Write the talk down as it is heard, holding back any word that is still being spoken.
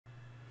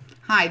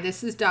Hi,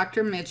 this is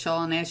Dr.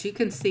 Mitchell, and as you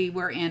can see,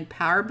 we're in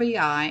Power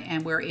BI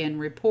and we're in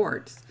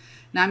Reports.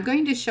 Now I'm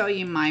going to show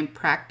you my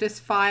practice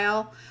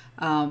file.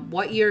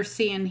 What you're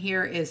seeing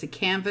here is a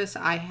canvas.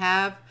 I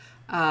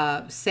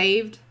have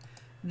saved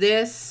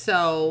this,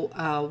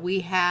 so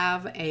we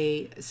have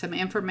some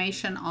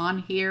information on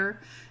here.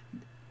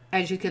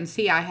 As you can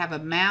see, I have a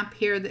map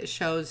here that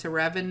shows the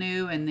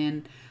revenue, and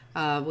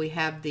then we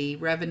have the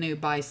revenue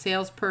by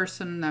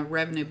salesperson, the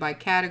revenue by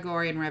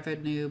category, and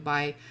revenue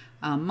by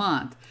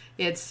month.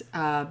 It's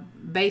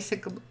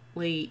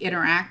basically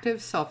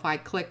interactive, so if I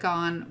click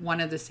on one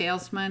of the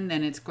salesmen,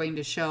 then it's going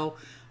to show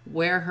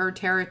where her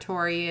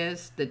territory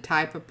is, the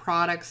type of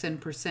products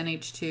and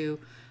percentage to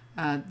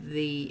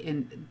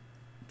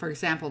for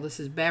example, this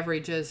is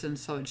beverages, and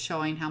so it's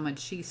showing how much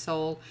she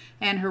sold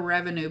and her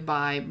revenue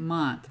by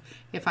month.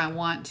 If I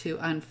want to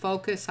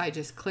unfocus, I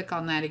just click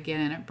on that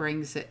again and it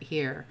brings it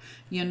here.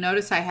 You'll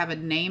notice I have a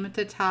name at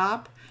the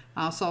top.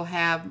 I also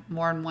have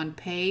more than one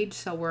page,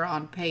 so we're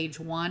on page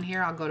 1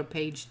 here. I'll go to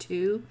page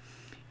 2.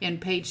 In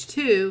page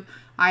 2,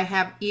 I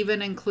have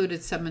even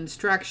included some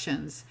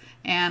instructions,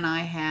 and I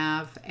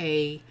have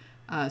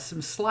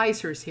some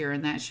slicers here,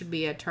 and that should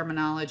be a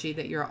terminology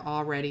that you're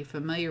already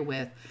familiar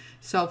with.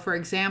 So for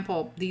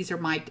example, these are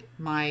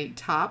my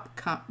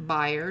top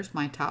buyers,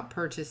 my top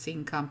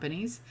purchasing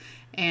companies,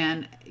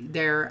 and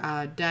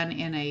they're done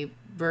in a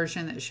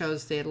version that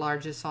shows the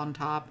largest on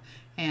top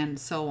and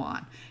so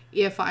on.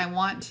 If I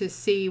want to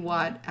see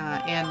what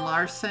Ann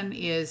Larson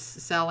is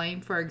selling,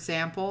 for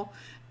example,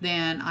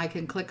 then I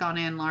can click on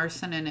Ann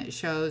Larson and it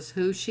shows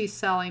who she's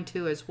selling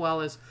to as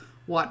well as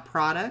what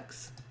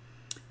products.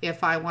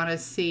 If I want to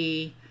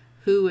see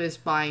who is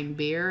buying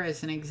beer,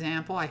 as an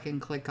example, I can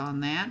click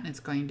on that and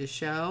it's going to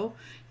show.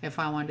 If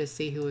I want to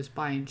see who is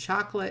buying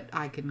chocolate,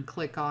 I can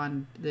click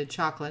on the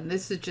chocolate. And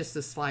this is just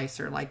a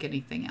slicer like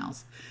anything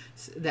else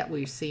that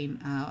we've seen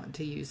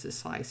to use the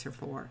slicer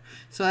for.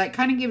 So that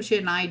kind of gives you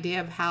an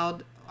idea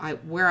of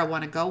where I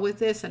want to go with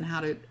this and how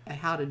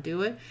to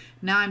do it.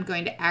 Now I'm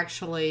going to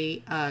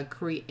actually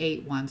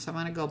create one. So I'm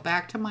going to go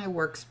back to my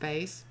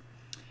workspace,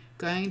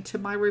 going to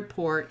my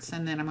reports,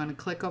 and then I'm going to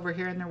click over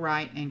here on the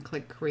right and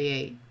click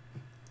create.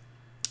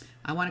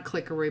 I want to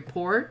click a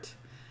report,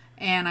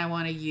 and I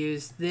want to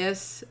use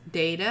this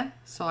data,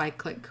 so I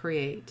click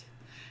create.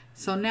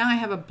 So now I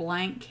have a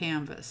blank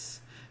canvas.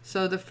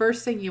 So the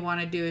first thing you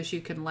want to do is you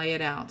can lay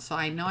it out. So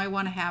I know I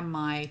want to have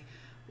my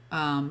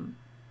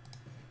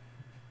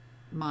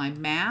my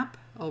map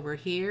over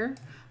here,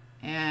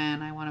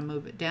 and I want to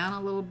move it down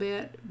a little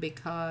bit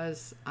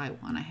because I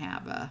want to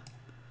have a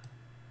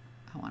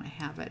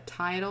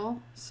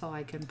title, so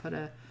I can put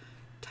a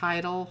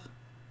title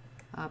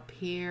up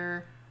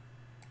here.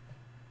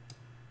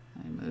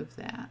 Let me move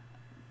that.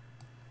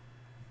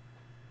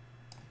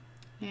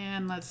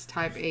 And let's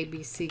type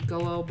ABC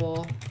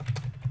Global.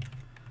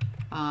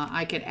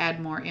 I could add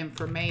more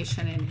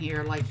information in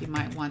here, like you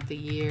might want the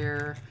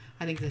year.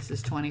 I think this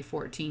is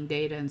 2014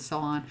 data and so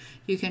on.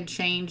 You can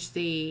change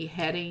the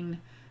heading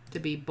to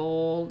be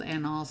bold,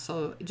 and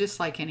also, just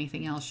like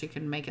anything else, you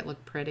can make it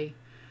look pretty.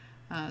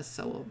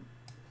 So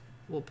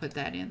we'll put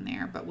that in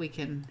there, but we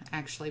can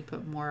actually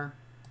put more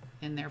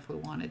in there if we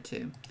wanted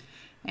to.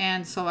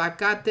 And so I've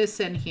got this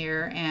in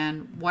here,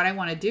 and what I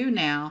want to do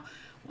now,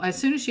 as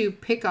soon as you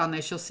pick on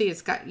this, you'll see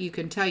you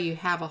can tell you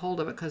have a hold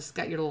of it because it's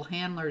got your little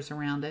handlers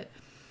around it.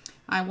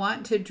 I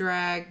want to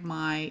drag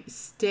my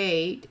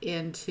state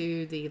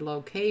into the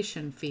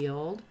location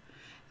field,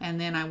 and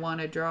then I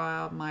want to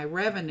draw my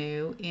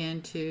revenue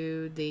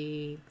into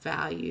the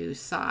value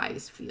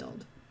size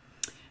field.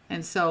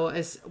 And so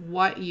as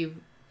what you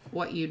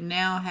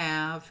now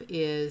have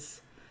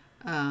is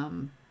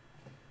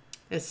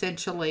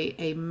essentially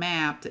a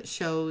map that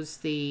shows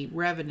the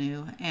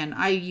revenue, and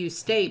I use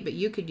state, but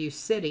you could use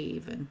city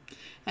even.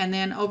 And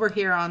then over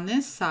here on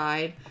this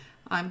side,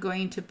 I'm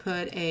going to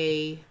put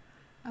I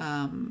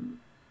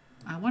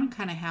want to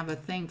kind of have a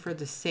thing for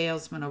the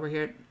salesman over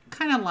here,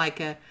 kind of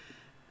like a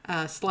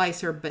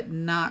slicer, but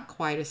not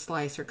quite a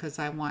slicer because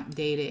I want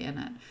data in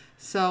it.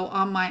 So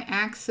on my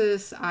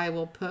axis, I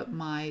will put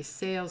my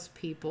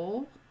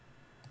salespeople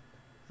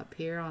up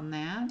here on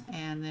that,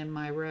 and then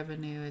my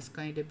revenue is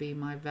going to be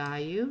my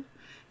value.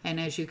 And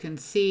as you can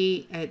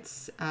see,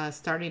 it's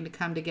starting to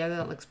come together.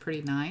 That looks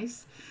pretty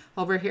nice.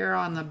 Over here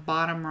on the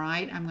bottom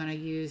right, I'm going to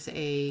use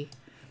a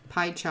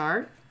pie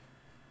chart.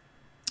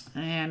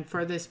 And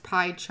for this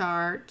pie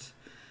chart,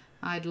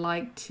 I'd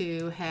like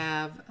to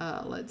have,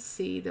 let's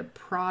see, the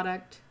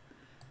product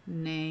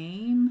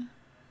name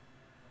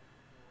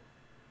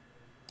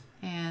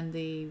and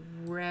the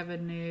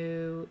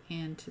revenue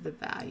into the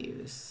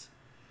values.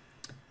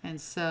 And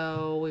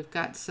so we've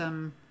got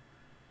some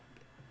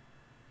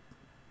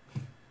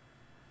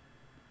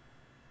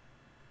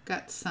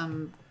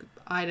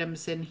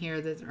items in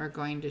here that are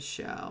going to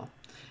show.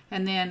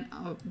 And then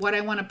what I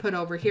want to put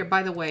over here,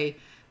 by the way,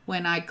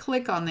 when I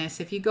click on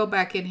this, if you go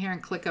back in here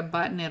and click a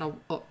button, it'll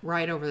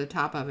right over the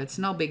top of it. It's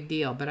no big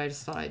deal, but I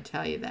just thought I'd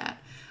tell you that.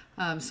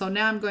 So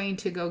now I'm going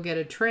to go get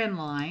a trend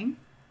line.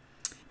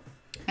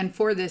 And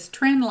for this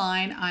trend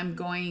line, I'm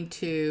going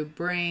to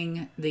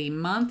bring the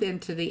month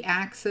into the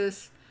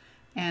axis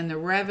and the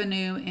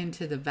revenue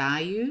into the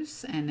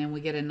values, and then we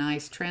get a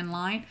nice trend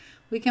line.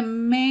 We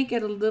can make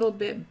it a little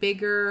bit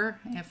bigger.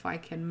 If I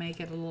can make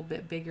it a little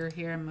bit bigger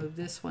here and move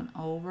this one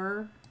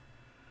over.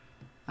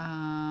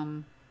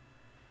 Although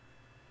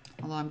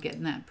I'm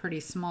getting that pretty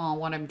small,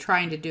 what I'm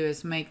trying to do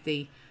is make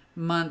the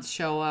month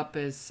show up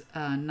as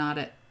not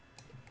at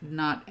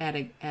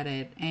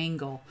an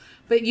angle,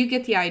 but you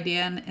get the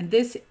idea. And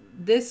this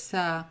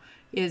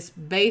is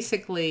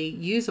basically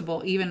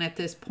usable even at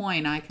this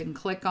point. I can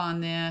click on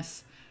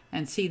this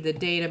and see the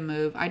data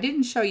move. I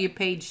didn't show you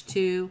page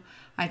 2.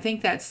 I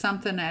think that's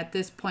something at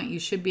this point you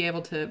should be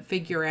able to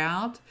figure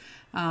out,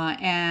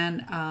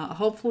 and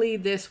hopefully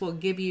this will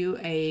give you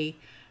a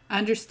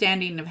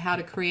understanding of how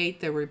to create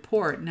the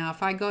report. Now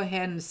if I go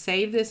ahead and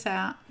save this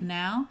out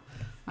now,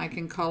 I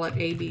can call it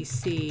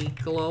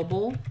ABC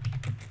Global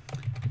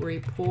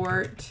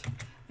Report,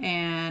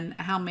 and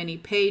how many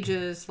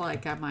pages,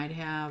 like I might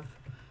have,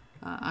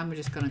 I'm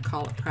just going to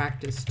call it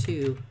practice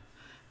 2.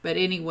 But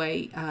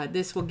anyway,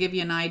 this will give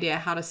you an idea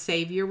how to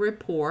save your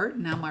report.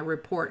 Now my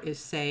report is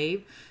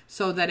saved,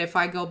 so that if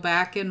I go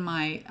back in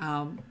my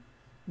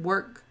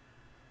work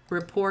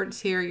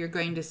reports here, you're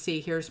going to see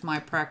here's my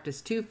practice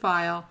 2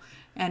 file.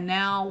 And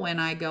now when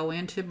I go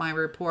into my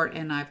report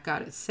and I've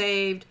got it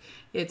saved,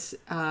 it's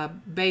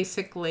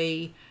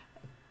basically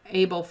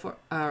able for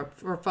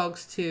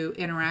folks to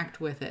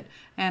interact with it.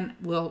 And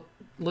we'll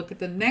look at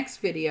the next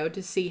video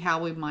to see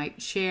how we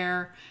might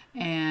share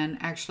and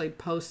actually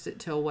post it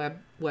to a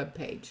web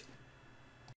page.